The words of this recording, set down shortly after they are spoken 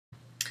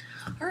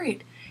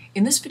Alright,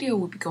 in this video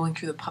we'll be going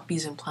through the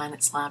Puppies and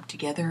Planets lab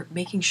together,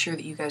 making sure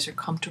that you guys are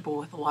comfortable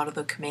with a lot of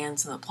the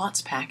commands in the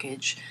plots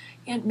package,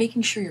 and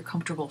making sure you're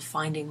comfortable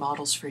finding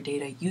models for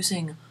data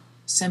using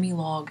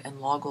semi-log and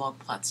log-log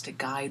plots to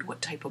guide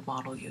what type of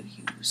model you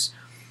use.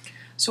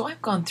 So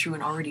I've gone through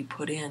and already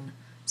put in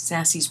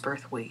Sassy's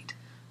birth weight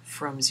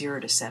from 0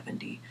 to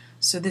 70.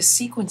 So this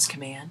sequence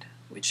command,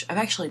 which I've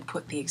actually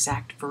put the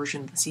exact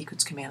version of the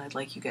sequence command I'd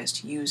like you guys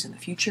to use in the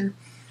future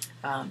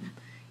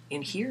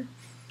in here.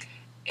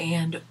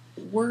 And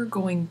we're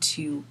going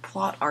to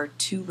plot our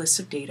two lists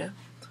of data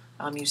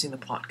using the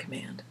plot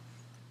command.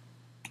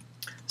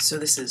 So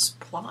this is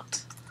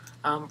plot.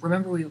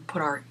 Remember we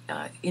put our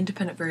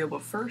independent variable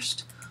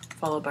first,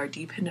 followed by our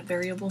dependent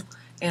variable,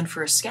 and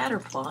for a scatter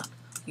plot,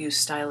 use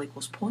style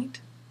equals point.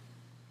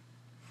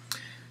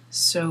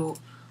 So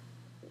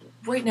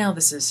right now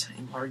this is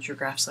enlarge your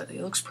graph slightly.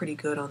 It looks pretty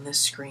good on this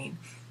screen.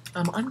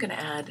 I'm going to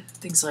add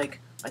things like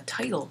a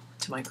title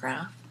to my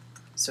graph.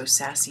 So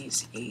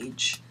Sassy's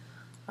age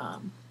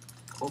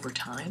over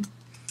time.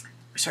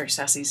 Sorry,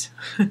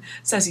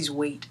 Sassy's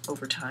weight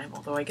over time,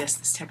 although I guess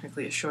this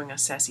technically is showing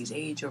us Sassy's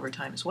age over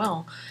time as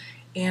well.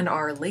 And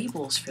our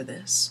labels for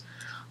this.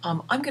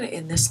 I'm going to,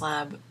 in this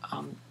lab,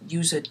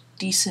 use a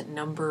decent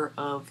number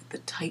of the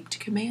typed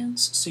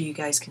commands so you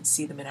guys can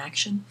see them in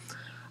action.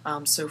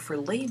 So for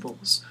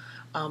labels,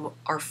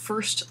 our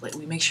first,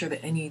 we make sure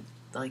that any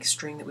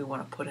string that we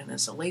want to put in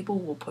as a label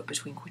we'll put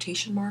between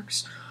quotation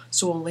marks.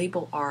 So we'll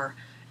label our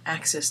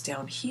axis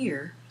down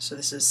here, so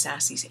this is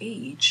Sassy's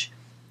age,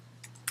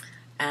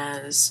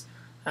 as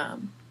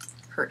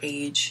her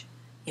age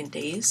in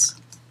days,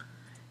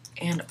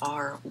 and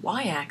our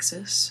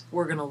y-axis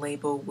we're going to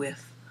label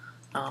with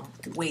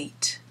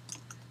weight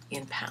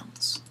in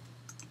pounds.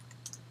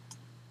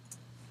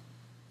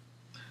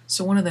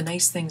 So one of the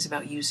nice things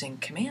about using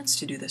commands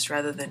to do this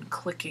rather than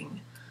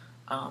clicking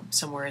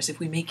somewhere is if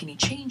we make any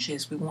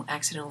changes we won't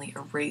accidentally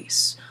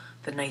erase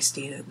the nice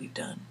data that we've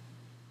done.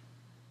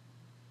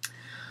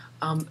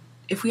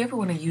 If we ever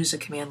want to use a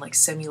command like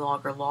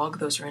semilog or log,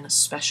 those are in a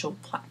special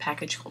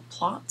package called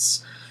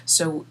plots.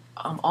 So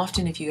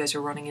often if you guys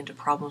are running into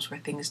problems where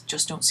things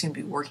just don't seem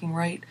to be working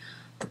right,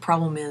 the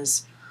problem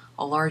is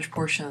a large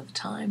portion of the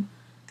time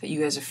that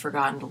you guys have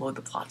forgotten to load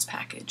the plots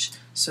package.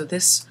 So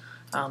this,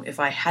 if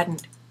I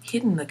hadn't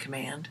hidden the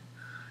command,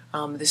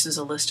 this is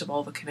a list of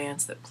all the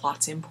commands that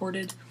plots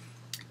imported.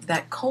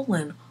 That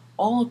colon,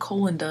 all a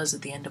colon does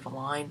at the end of a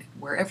line,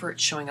 wherever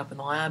it's showing up in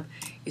the lab,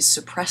 is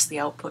suppress the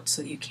output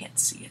so that you can't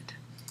see it.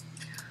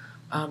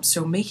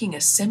 So making a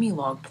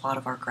semi-log plot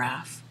of our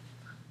graph,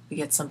 we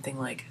get something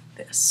like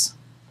this.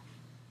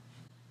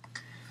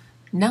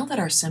 Now that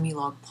our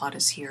semi-log plot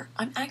is here,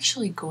 I'm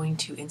actually going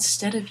to,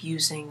 instead of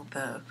using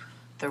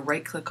the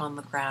right-click on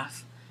the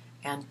graph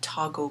and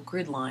toggle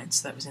grid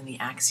lines that was in the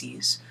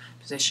axes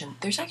position,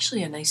 there's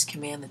actually a nice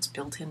command that's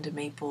built into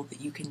Maple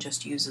that you can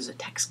just use as a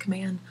text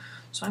command.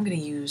 So I'm going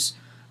to use,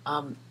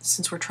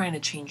 since we're trying to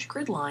change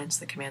grid lines,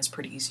 the command's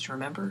pretty easy to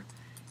remember.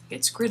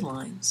 It's grid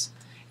lines.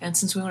 And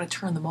since we want to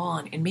turn them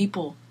on, in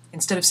Maple,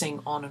 instead of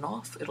saying on and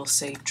off, it'll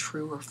say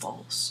true or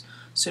false.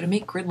 So to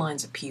make grid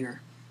lines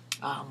appear,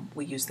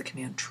 we use the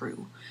command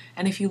true.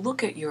 And if you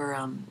look at your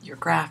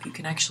graph, you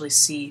can actually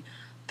see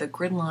the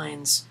grid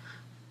lines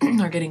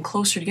are getting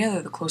closer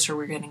together the closer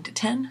we're getting to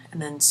 10,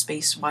 and then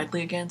spaced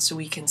widely again. So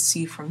we can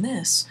see from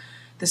this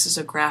is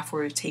a graph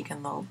where we've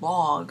taken the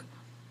log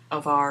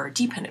of our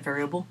dependent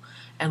variable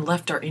and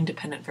left our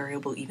independent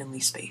variable evenly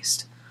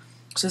spaced.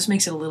 So this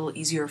makes it a little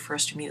easier for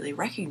us to immediately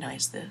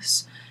recognize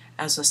this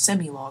as a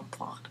semi-log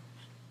plot.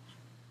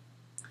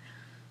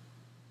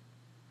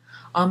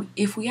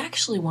 If we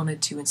actually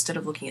wanted to, instead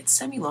of looking at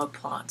semi-log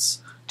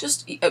plots,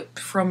 just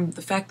from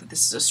the fact that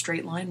this is a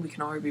straight line, we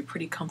can already be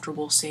pretty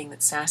comfortable saying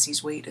that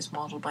Sassy's weight is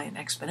modeled by an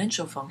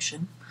exponential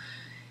function.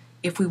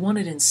 If we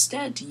wanted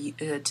instead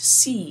to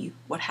see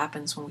what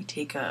happens when we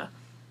take a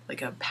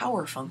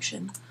power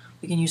function,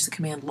 we can use the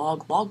command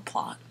log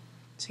plot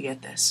to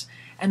get this.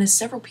 And as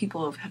several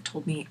people have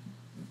told me,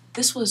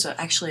 this was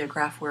actually a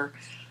graph where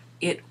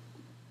it,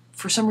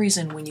 for some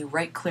reason, when you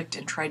right-clicked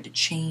and tried to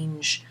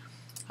change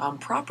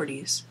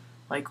properties,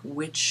 like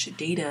which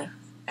data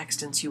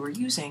extents you were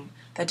using,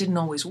 that didn't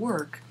always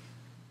work.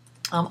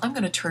 I'm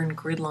going to turn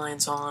grid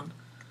lines on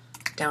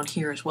down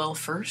here as well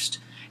first,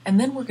 and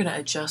then we're going to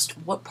adjust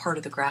what part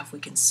of the graph we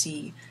can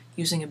see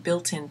using a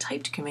built-in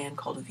typed command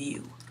called a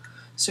view.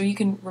 So you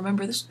can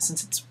remember this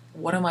since it's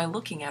what am I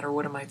looking at or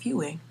what am I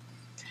viewing,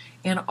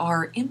 and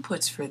our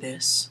inputs for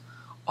this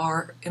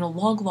are, in a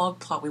log-log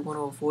plot we want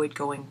to avoid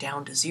going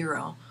down to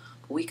 0,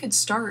 but we could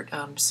start,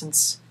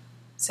 since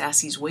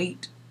Sassy's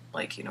weight,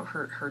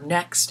 her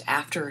next,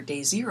 after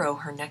day 0,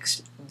 her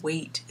next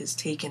weight is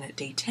taken at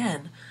day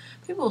 10,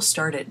 maybe we'll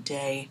start at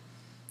day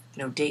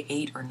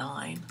 8 or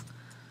 9,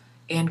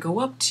 and go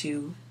up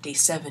to day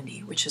 70,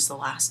 which is the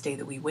last day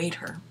that we weighed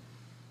her.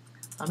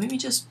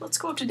 Let's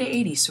go up to day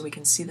 80 so we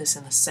can see this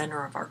in the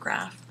center of our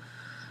graph.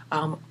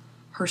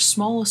 Her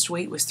smallest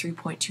weight was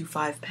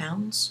 3.25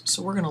 pounds,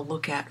 so we're going to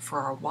look at,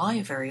 for our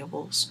y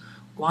variables,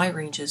 y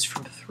ranges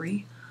from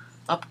 3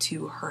 up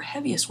to her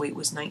heaviest weight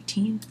was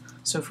 19,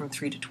 so from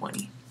 3 to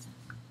 20.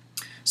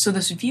 So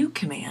this view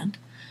command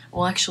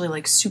will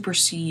actually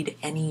supersede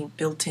any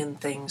built-in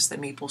things that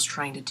Maple's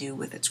trying to do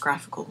with its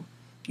graphical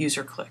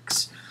user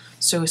clicks.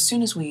 So as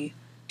soon as we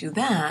do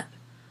that,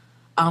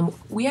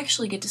 we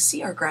actually get to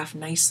see our graph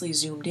nicely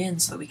zoomed in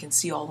so that we can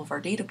see all of our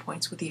data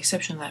points, with the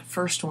exception of that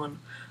first one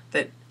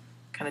that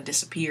kind of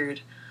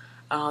disappeared.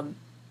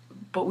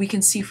 But we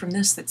can see from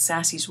this that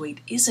Sassy's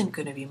weight isn't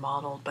going to be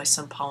modeled by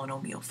some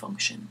polynomial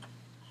function.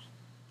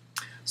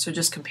 So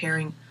just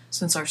comparing,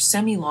 since our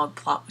semi-log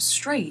plot was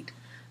straight,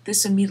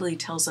 this immediately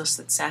tells us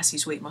that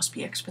Sassy's weight must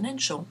be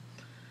exponential.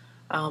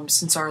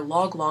 Since our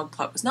log-log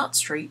plot was not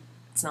straight,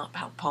 it's not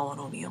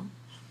polynomial.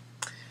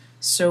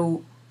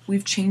 So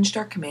we've changed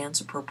our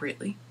commands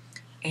appropriately,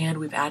 and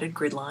we've added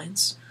grid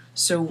lines.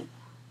 So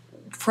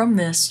from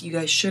this, you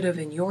guys should have,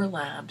 in your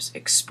labs,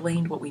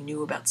 explained what we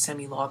knew about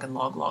semi-log and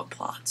log-log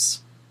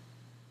plots.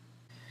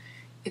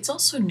 It's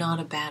also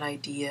not a bad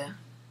idea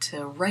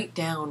to write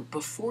down,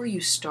 before you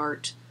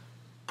start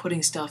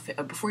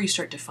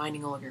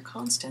defining all of your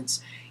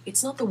constants,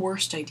 it's not the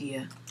worst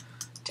idea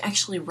to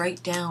actually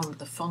write down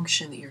the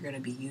function that you're going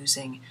to be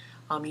using.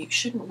 You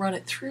shouldn't run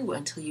it through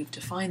until you've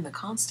defined the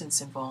constants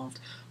involved,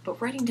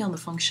 but writing down the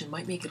function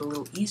might make it a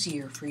little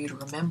easier for you to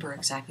remember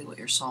exactly what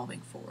you're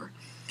solving for.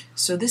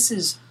 So this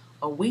is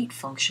a weight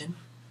function,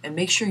 and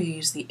make sure you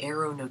use the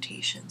arrow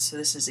notation. So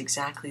this is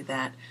exactly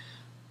that.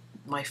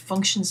 My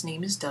function's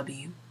name is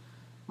w,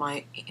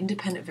 my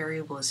independent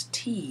variable is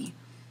t,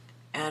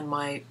 and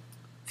my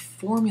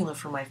formula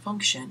for my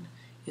function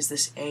is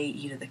this a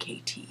e to the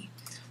kt.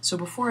 So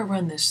before I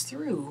run this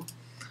through,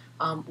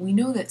 we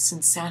know that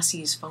since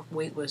Sassy's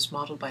weight was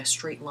modeled by a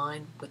straight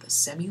line with a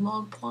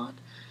semi-log plot,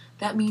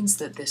 that means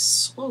that this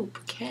slope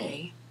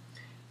k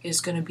is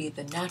going to be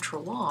the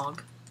natural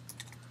log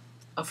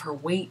of her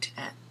weight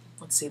at,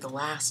 let's say, the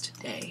last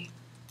day,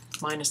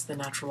 minus the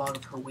natural log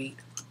of her weight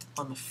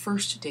on the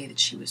first day that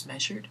she was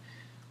measured,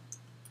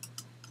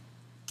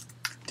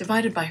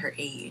 divided by her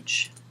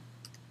age.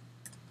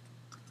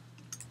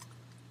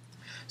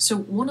 So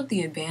one of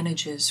the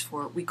advantages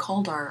we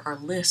called our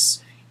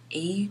lists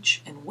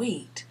age and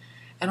weight,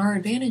 and our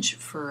advantage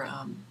for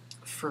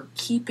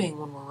keeping,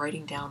 when we're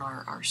writing down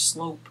our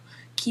slope,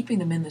 keeping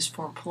them in this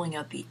form, pulling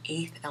out the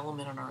 8th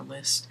element on our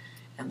list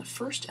and the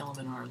first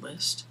element on our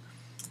list,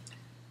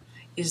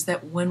 is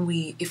that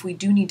if we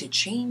do need to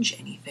change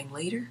anything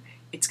later,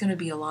 it's going to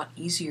be a lot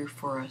easier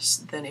for us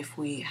than if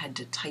we had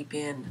to type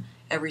in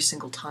every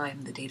single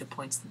time the data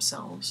points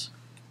themselves.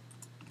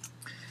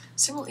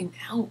 Similarly,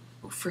 now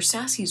for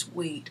Sassy's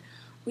weight,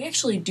 we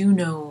actually do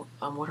know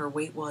what her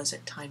weight was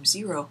at time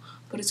 0,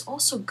 but it's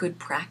also good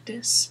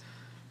practice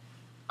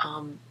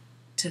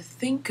to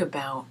think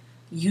about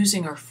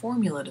using our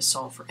formula to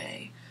solve for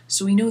A.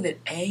 So we know that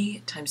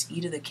A times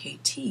e to the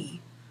kt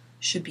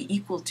should be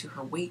equal to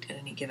her weight at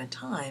any given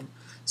time,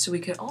 so we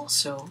could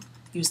also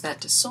use that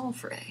to solve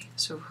for A.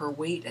 So her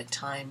weight at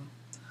time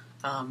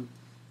 1,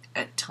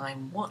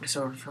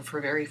 so for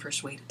her very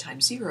first weight at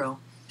time 0,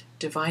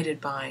 divided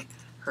by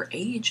her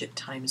age at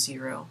time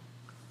 0,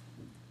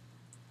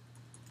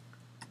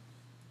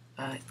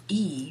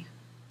 e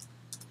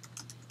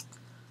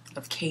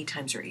of k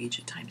times her age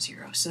at time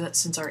 0. So that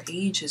since our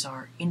age is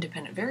our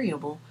independent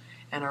variable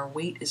and our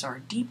weight is our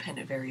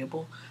dependent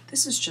variable,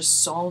 this is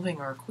just solving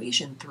our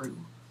equation through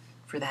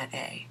for that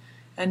A.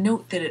 And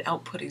note that it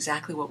output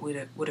exactly what we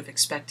would have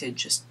expected,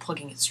 just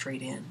plugging it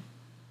straight in.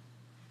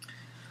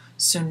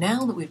 So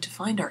now that we've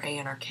defined our A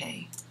and our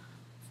K,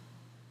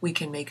 we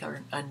can make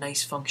a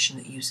nice function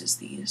that uses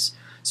these.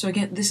 So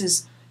again, this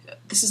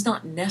is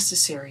not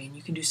necessary, and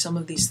you can do some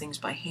of these things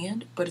by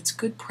hand, but it's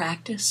good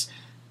practice,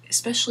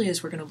 especially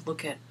as we're going to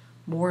look at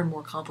more and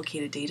more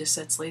complicated data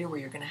sets later, where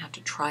you're going to have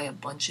to try a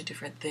bunch of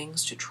different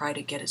things to try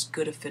to get as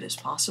good a fit as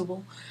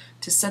possible,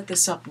 to set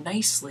this up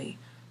nicely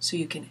so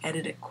you can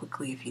edit it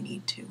quickly if you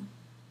need to.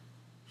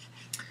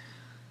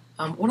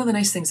 One of the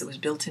nice things that was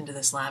built into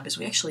this lab is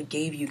we actually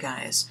gave you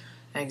guys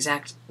an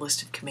exact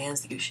list of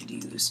commands that you should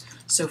use.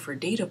 So for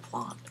data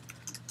plot,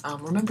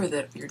 remember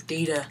that your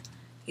data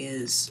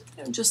is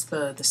just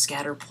the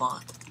scatter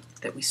plot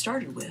that we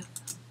started with.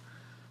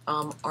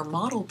 Our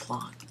model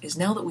plot is,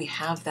 now that we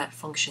have that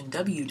function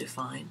w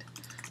defined,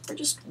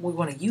 we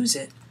want to use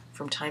it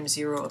from time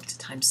 0 up to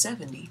time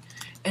 70,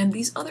 and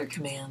these other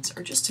commands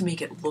are just to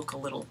make it look a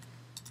little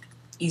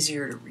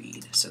easier to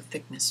read, so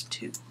thickness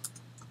 2.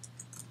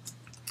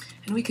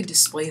 And we could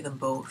display them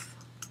both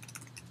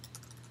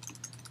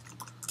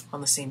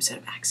on the same set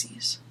of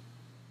axes.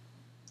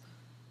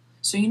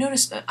 So you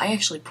notice that I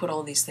actually put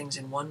all these things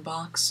in one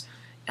box.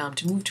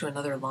 To move to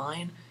another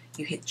line,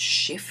 you hit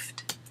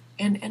Shift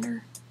and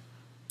Enter,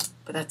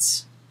 but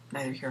that's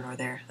neither here nor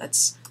there.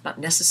 That's not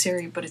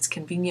necessary, but it's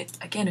convenient.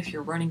 Again, if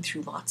you're running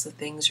through lots of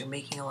things or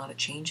making a lot of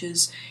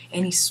changes,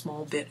 any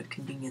small bit of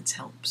convenience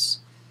helps.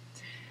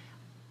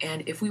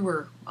 And if you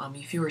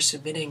were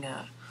submitting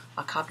a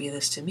copy of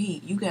this to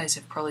me, you guys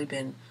have probably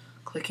been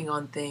clicking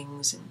on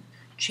things and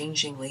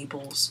changing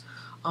labels.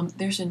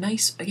 There's a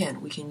nice,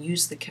 again, we can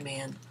use the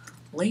command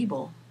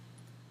label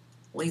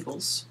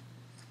labels,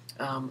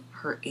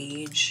 her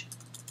age,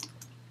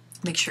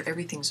 make sure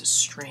everything's a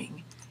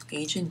string,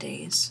 age in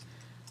days,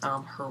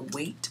 her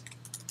weight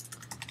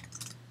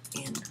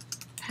in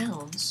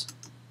pounds,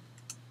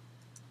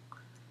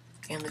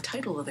 and the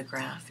title of the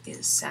graph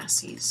is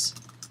Sassy's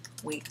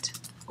weight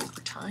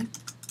over time.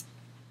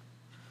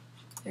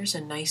 There's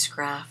a nice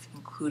graph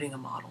including a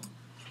model.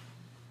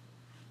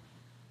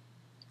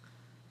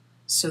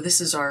 So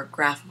this is our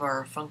graph of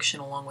our function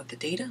along with the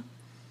data,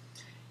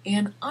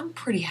 and I'm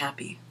pretty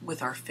happy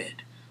with our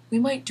fit. We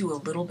might do a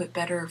little bit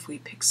better if we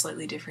pick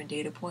slightly different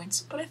data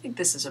points, but I think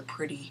this is a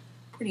pretty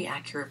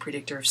accurate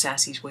predictor of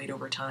Sassy's weight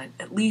over time,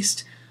 at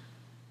least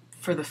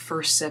for the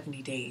first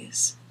 70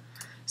 days.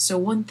 So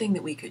one thing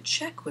that we could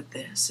check with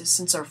this is,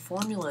 since our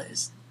formula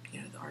is,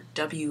 our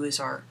W is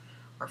our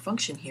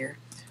function here,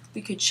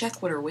 we could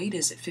check what her weight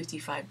is at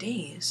 55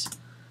 days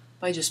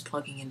by just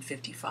plugging in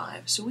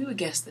 55. So we would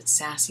guess that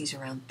Sassy's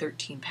around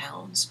 13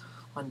 pounds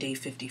on day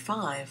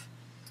 55,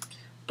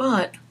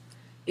 but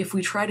if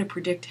we try to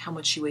predict how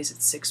much she weighs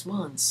at 6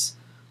 months,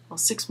 well,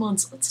 6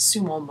 months, let's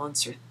assume all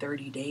months are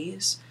 30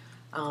 days.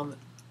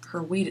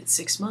 Her weight at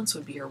 6 months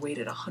would be her weight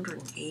at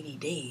 180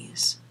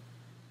 days,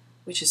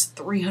 which is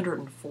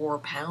 304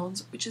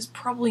 pounds, which is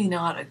probably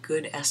not a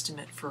good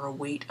estimate for a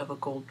weight of a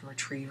golden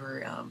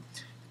retriever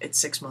at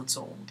 6 months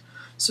old.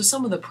 So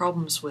some of the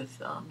problems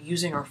with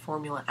using our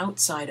formula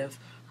outside of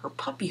her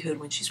puppyhood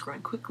when she's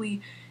growing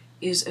quickly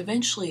is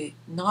eventually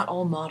not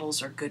all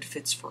models are good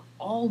fits for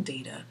all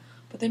data,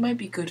 but they might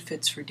be good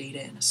fits for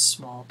data in a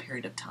small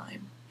period of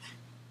time.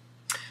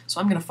 So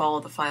I'm going to follow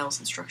the file's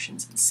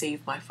instructions and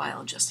save my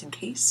file just in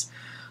case,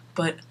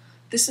 but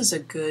this is a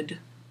good,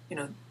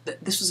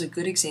 this was a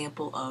good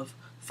example of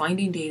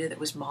finding data that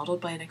was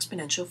modeled by an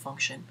exponential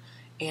function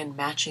and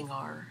matching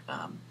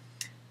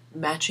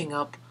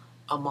up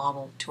a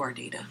model to our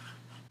data.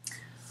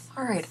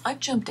 Alright, I've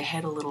jumped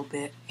ahead a little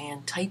bit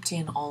and typed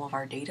in all of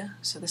our data,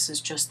 so this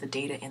is just the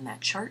data in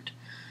that chart.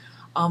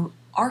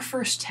 Our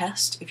first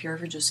test, if you're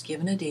ever just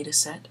given a data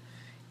set,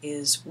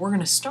 is we're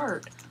going to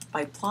start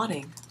by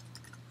plotting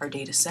our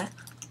data set.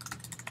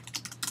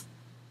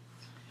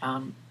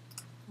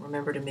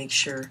 Remember to make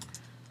sure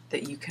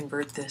that you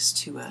convert this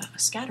to a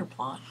scatter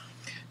plot,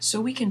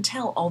 so we can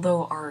tell,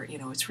 although our,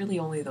 it's really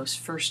only those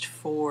first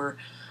four,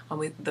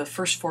 the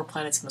first 4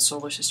 planets in the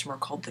solar system are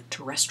called the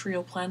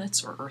terrestrial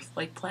planets or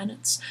Earth-like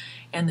planets,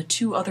 and the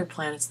 2 other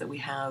planets that we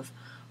have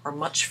are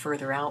much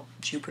further out,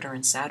 Jupiter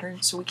and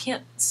Saturn, so we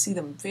can't see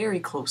them very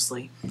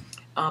closely,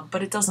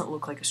 but it doesn't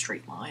look like a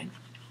straight line.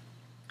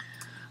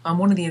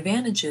 One of the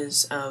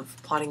advantages of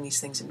plotting these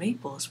things in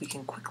Maple is we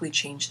can quickly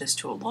change this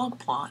to a log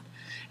plot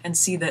and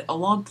see that a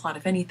log plot,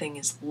 if anything,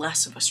 is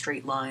less of a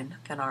straight line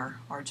than our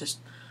just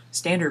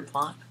standard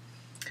plot.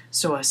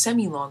 So a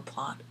semi-log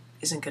plot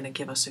isn't going to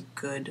give us a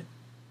good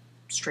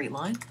straight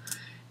line,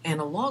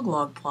 and a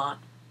log-log plot,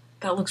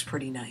 that looks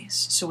pretty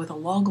nice. So with a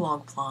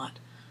log-log plot,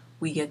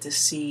 we get to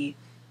see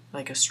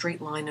like a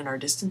straight line in our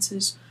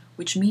distances,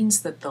 which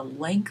means that the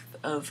length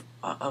of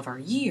our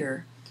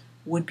year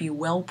would be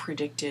well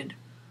predicted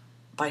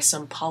by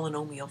some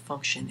polynomial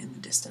function in the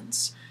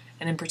distance.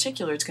 And in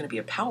particular, it's going to be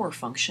a power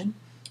function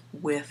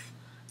with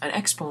an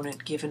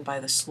exponent given by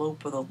the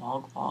slope of the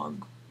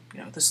log-log,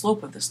 the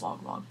slope of this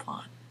log-log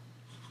plot.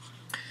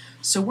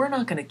 So we're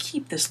not going to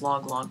keep this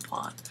log-log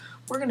plot.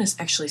 We're going to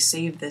actually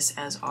save this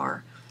as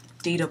our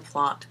data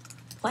plot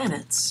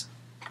planets.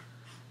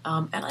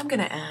 And I'm going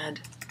to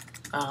add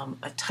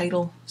a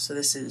title. So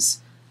this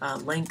is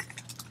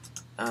length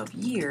of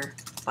year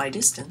by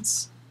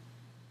distance.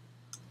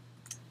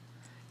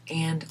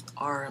 And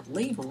our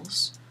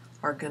labels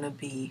are going to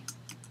be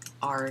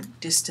our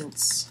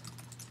distance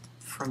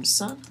from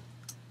sun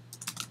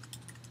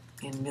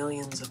in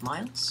millions of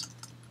miles,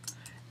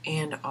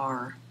 and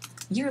our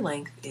year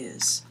length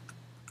is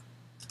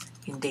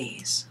in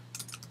days.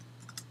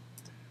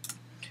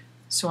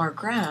 So our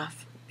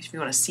graph, if you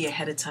want to see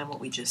ahead of time what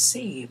we just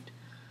saved,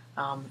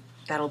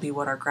 that'll be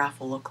what our graph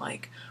will look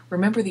like.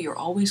 Remember that you're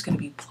always going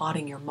to be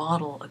plotting your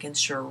model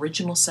against your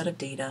original set of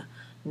data,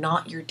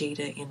 not your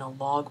data in a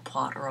log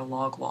plot or a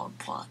log-log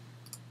plot.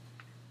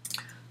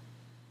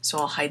 So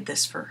I'll hide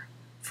this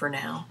for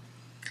now.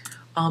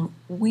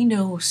 We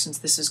know, since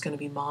this is going to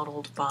be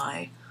modeled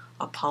by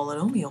a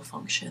polynomial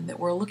function, that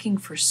we're looking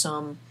for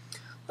some,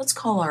 let's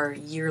call our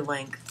year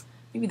length,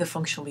 maybe the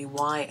function will be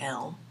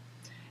YL,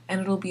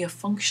 and it'll be a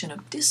function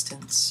of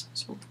distance.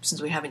 So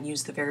since we haven't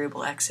used the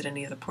variable x at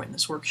any other point in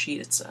this worksheet,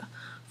 it's a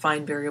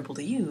fine variable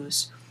to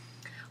use.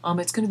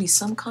 It's going to be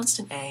some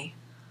constant a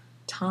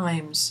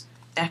times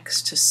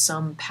x to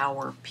some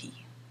power p.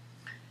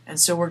 And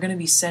so we're going to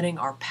be setting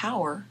our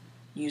power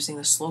using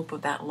the slope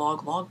of that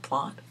log-log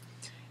plot,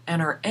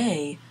 and our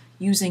a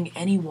using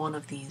any one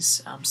of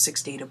these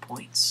 6 data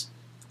points.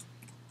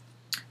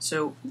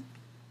 So my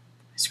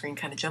screen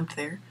kind of jumped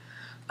there.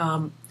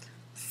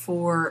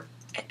 For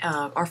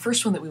our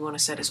first one that we want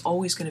to set is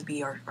always going to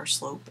be our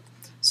slope.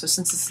 So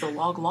since it's the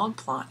log-log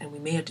plot and we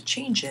may have to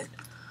change it,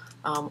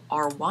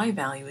 our y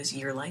value is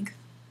year length.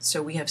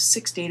 So we have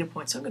 6 data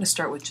points. So I'm going to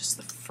start with just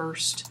the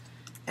first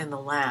and the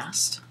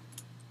last.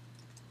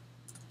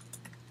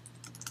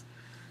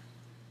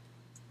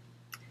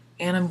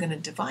 And I'm going to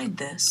divide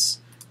this.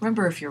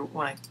 Remember, if you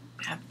want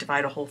to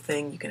divide a whole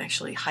thing, you can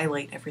actually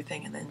highlight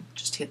everything and then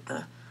just hit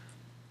the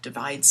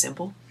divide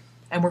symbol.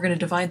 And we're going to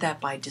divide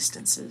that by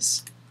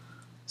distances.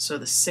 So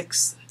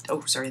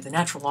the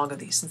natural log of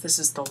these, since this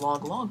is the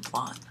log-log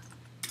plot,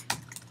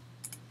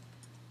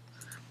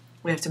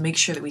 we have to make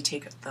sure that we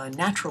take the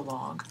natural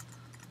log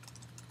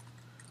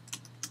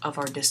of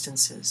our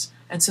distances.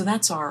 And so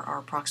that's our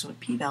approximate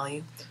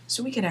p-value.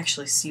 So we can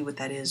actually see what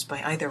that is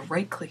by either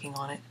right-clicking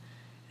on it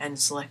and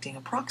selecting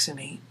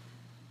approximate,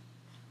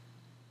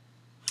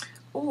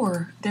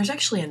 or there's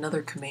actually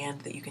another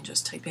command that you can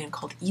just type in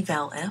called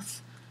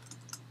eval-f,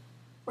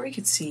 where you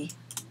can see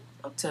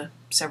up to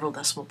several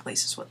decimal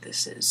places what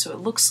this is. So it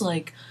looks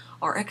like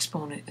our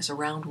exponent is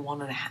around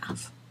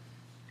 1.5.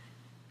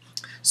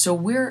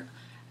 So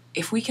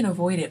if we can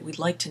avoid it, we'd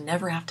like to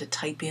never have to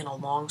type in a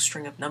long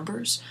string of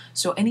numbers.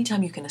 So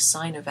anytime you can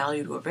assign a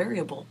value to a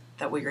variable,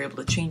 that way you're able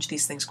to change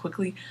these things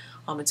quickly,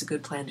 it's a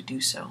good plan to do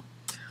so.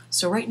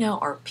 So right now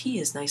our p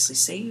is nicely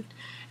saved,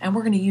 and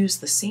we're going to use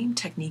the same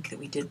technique that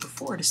we did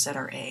before to set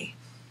our a.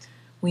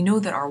 We know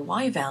that our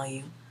y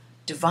value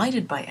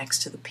divided by x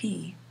to the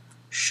p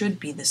should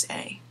be this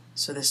a.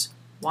 So this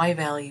y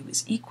value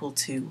is equal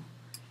to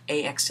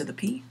ax to the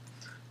p.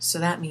 So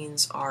that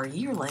means our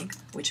year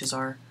length, which is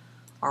our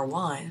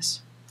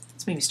y's,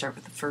 let's maybe start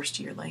with the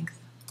first year length,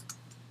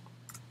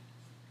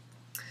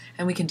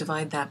 and we can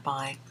divide that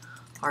by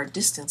our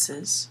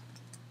distances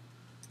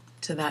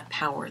to that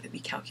power that we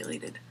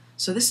calculated.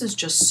 So this is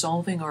just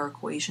solving our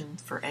equation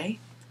for a,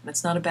 and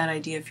it's not a bad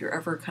idea if you're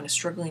ever kind of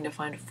struggling to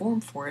find a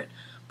form for it,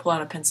 pull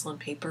out a pencil and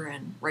paper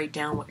and write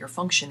down what your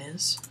function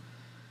is.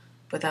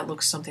 But that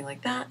looks something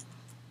like that.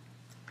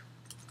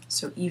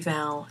 So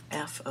eval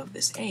f of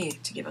this a,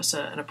 to give us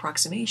an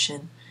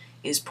approximation,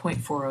 is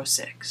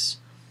 0.406.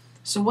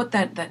 So what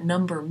that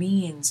number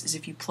means is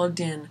if you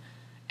plugged in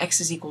x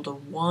is equal to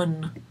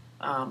 1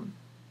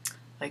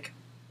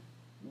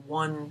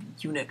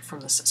 unit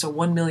from the sun, so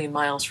 1 million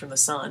miles from the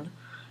sun,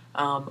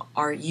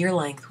 our year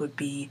length would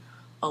be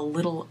a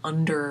little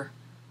under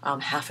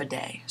half a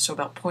day. So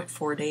about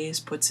 0.4 days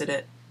puts it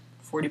at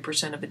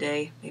 40% of a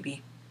day,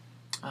 maybe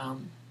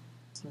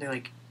something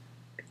like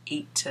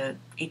 8 to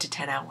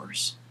 10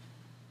 hours.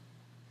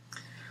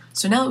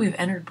 So now that we've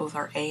entered both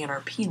our a and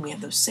our p and we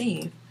have those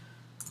saved,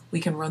 we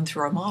can run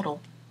through our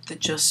model that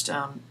just,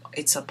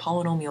 it's a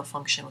polynomial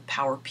function with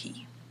power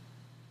p.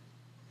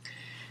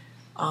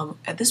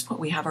 At this point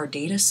we have our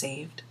data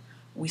saved.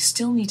 We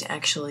still need to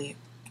actually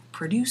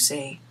produce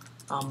a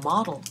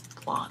model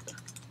plot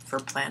for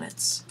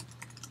planets.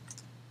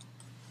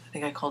 I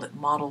think I called it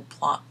model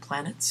plot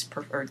planets,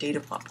 or data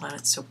plot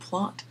planets. So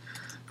plot,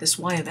 this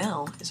y of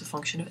l is a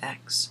function of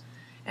x,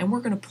 and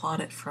we're going to plot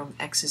it from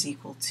x is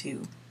equal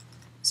to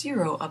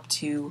 0 up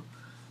to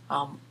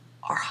our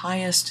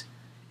highest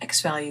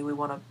x value we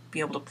want to be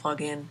able to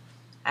plug in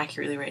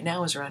accurately right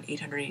now is around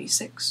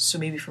 886, so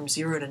maybe from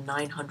 0 to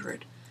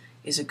 900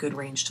 is a good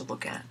range to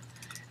look at.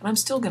 And I'm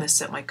still going to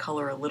set my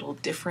color a little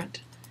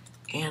different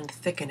and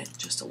thicken it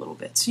just a little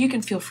bit. So you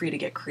can feel free to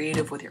get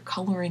creative with your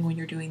coloring when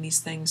you're doing these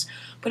things,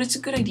 but it's a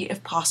good idea,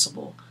 if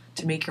possible,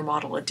 to make your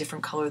model a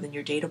different color than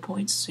your data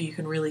points so you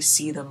can really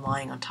see them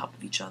lying on top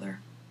of each other.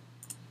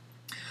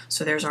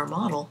 So there's our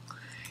model,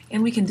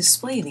 and we can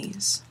display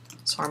these.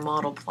 So our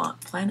model plot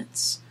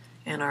planets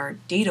and our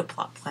data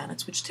plot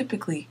planets, which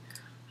typically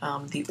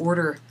the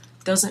order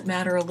doesn't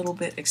matter a little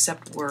bit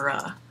except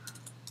we're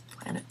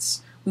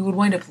planets. We would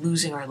wind up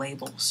losing our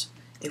labels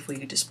if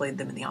we displayed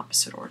them in the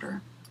opposite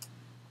order.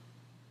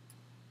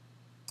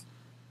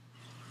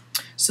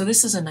 So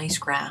this is a nice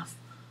graph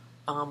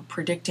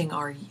predicting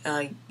our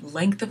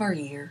length of our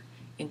year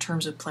in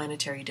terms of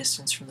planetary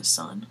distance from the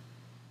sun.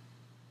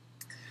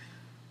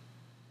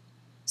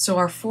 So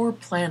our 4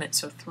 planets,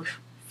 so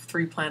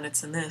 3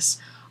 planets in this,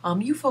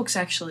 you folks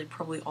actually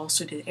probably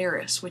also did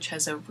Eris, which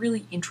has a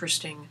really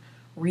interesting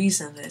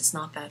reason that it's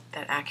not that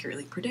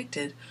accurately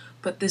predicted,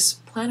 but this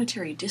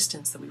planetary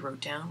distance that we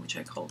wrote down, which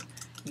I called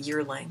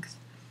year length,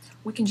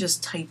 we can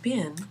just type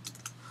in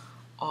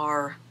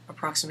our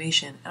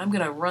approximation, and I'm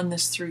going to run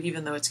this through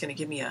even though it's going to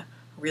give me a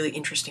really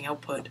interesting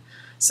output.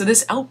 So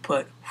this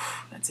output,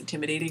 that's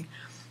intimidating.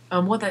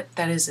 What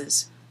that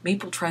is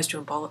Maple tries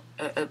to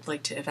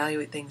to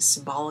evaluate things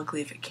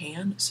symbolically if it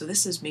can. So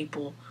this is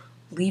Maple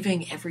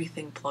leaving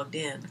everything plugged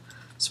in.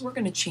 So we're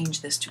going to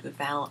change this to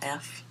eval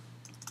f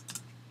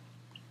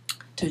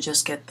to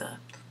just get a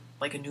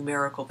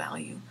numerical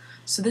value.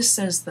 So this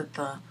says that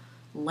the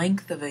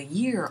length of a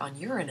year on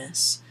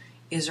Uranus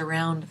is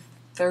around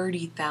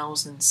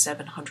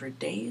 30,700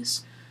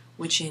 days,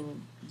 which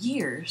in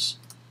years,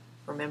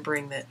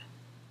 remembering that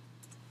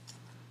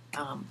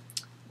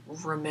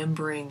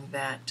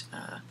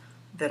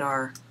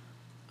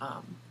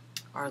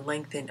our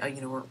length in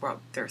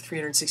there are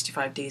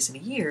 365 days in a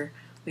year,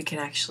 we can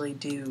actually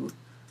do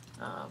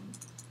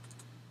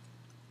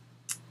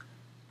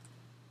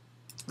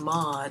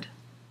mod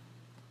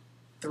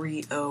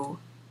 30,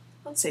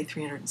 let's say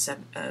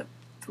 307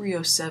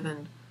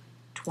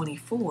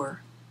 307.24,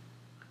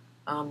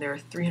 there are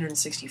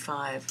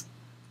 365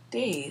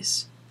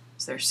 days,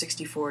 so there are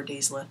 64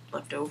 days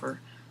left over.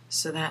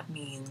 So that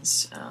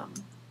means,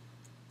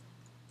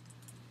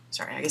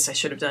 sorry, I guess I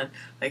should have done,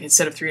 like,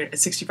 instead of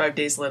 365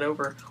 days left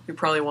over, we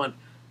probably want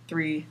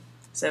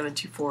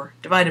 3,724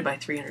 divided by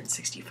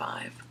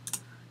 365.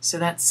 So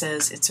that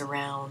says it's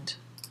around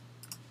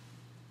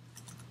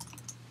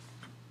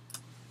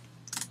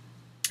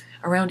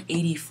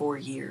 84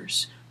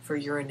 years for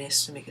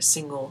Uranus to make a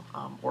single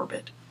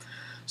orbit.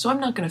 So I'm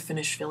not going to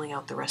finish filling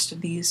out the rest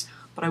of these,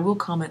 but I will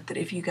comment that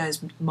if you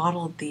guys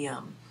modeled the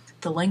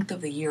length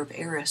of the year of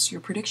Eris,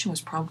 your prediction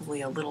was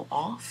probably a little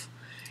off.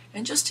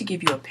 And just to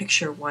give you a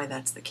picture of why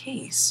that's the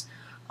case,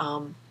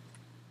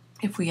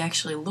 if we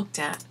actually looked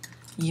at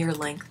year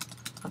length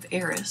of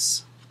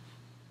Eris,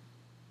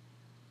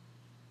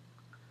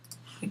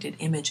 we did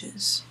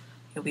images,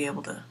 you'll be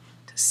able to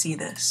see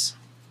this.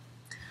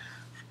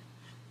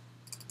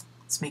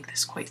 Let's make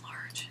this quite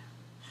large.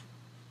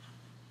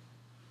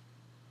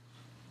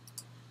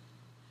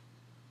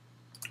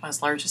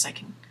 As large as I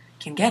can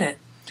get it.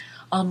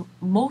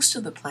 Most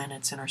of the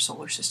planets in our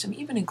solar system,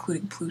 even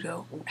including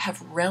Pluto,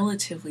 have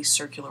relatively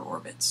circular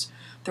orbits.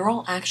 They're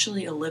all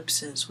actually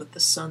ellipses with the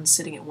sun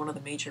sitting at one of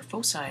the major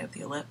foci of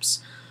the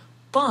ellipse.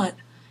 But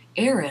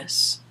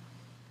Eris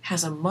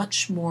has a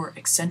much more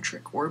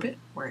eccentric orbit,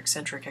 where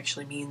eccentric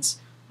actually means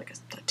like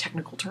a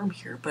technical term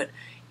here, but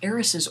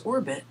Eris's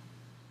orbit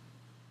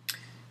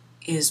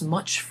is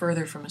much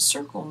further from a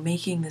circle,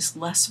 making this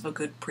less of a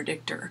good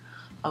predictor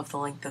of the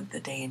length of the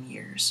day and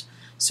years.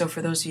 So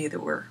for those of you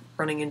that were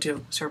running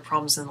into sort of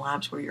problems in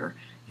labs where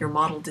your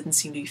model didn't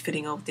seem to be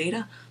fitting out with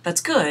data,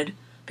 that's good,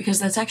 because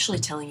that's actually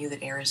telling you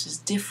that Eris is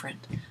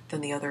different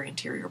than the other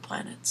interior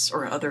planets,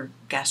 or other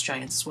gas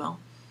giants as well.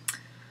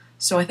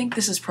 So I think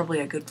this is probably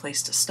a good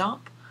place to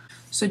stop.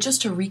 So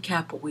just to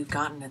recap what we've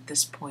gotten at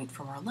this point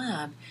from our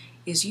lab,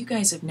 is you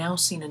guys have now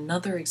seen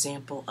another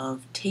example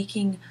of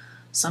taking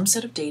some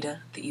set of data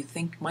that you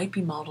think might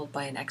be modeled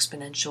by an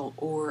exponential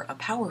or a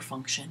power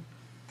function,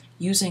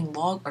 using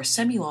log or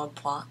semi-log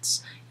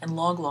plots and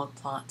log-log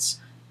plots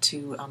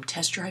to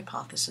test your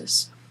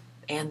hypothesis,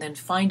 and then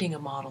finding a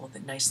model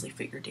that nicely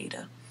fit your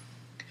data.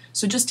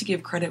 So just to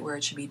give credit where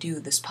it should be due,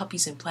 this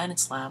Puppies and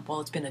Planets lab,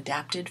 while it's been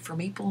adapted for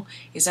Maple,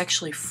 is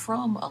actually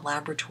from a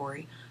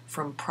laboratory,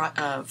 from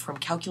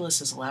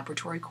Calculus as a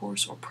laboratory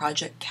course, or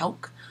Project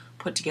CALC,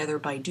 put together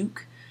by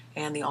Duke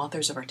and the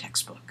authors of our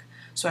textbook.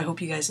 So I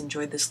hope you guys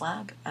enjoyed this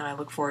lab, and I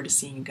look forward to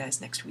seeing you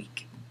guys next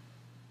week.